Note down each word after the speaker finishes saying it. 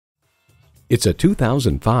It's a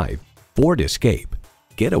 2005 Ford Escape.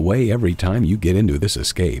 Get away every time you get into this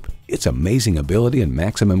Escape. Its amazing ability and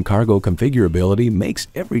maximum cargo configurability makes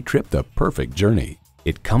every trip the perfect journey.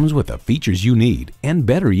 It comes with the features you need and,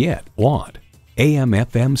 better yet, want.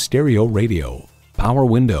 AM/FM stereo radio, power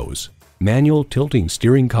windows, manual tilting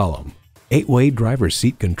steering column, 8-way driver's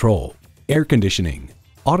seat control, air conditioning,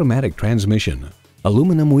 automatic transmission,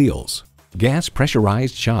 aluminum wheels, gas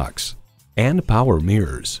pressurized shocks, and power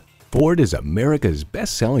mirrors. Ford is America's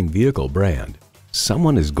best-selling vehicle brand.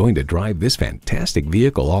 Someone is going to drive this fantastic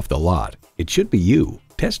vehicle off the lot. It should be you.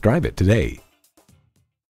 Test drive it today.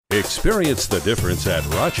 Experience the difference at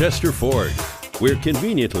Rochester Ford. We're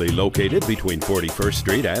conveniently located between 41st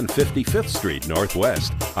Street and 55th Street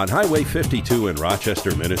Northwest on Highway 52 in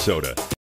Rochester, Minnesota.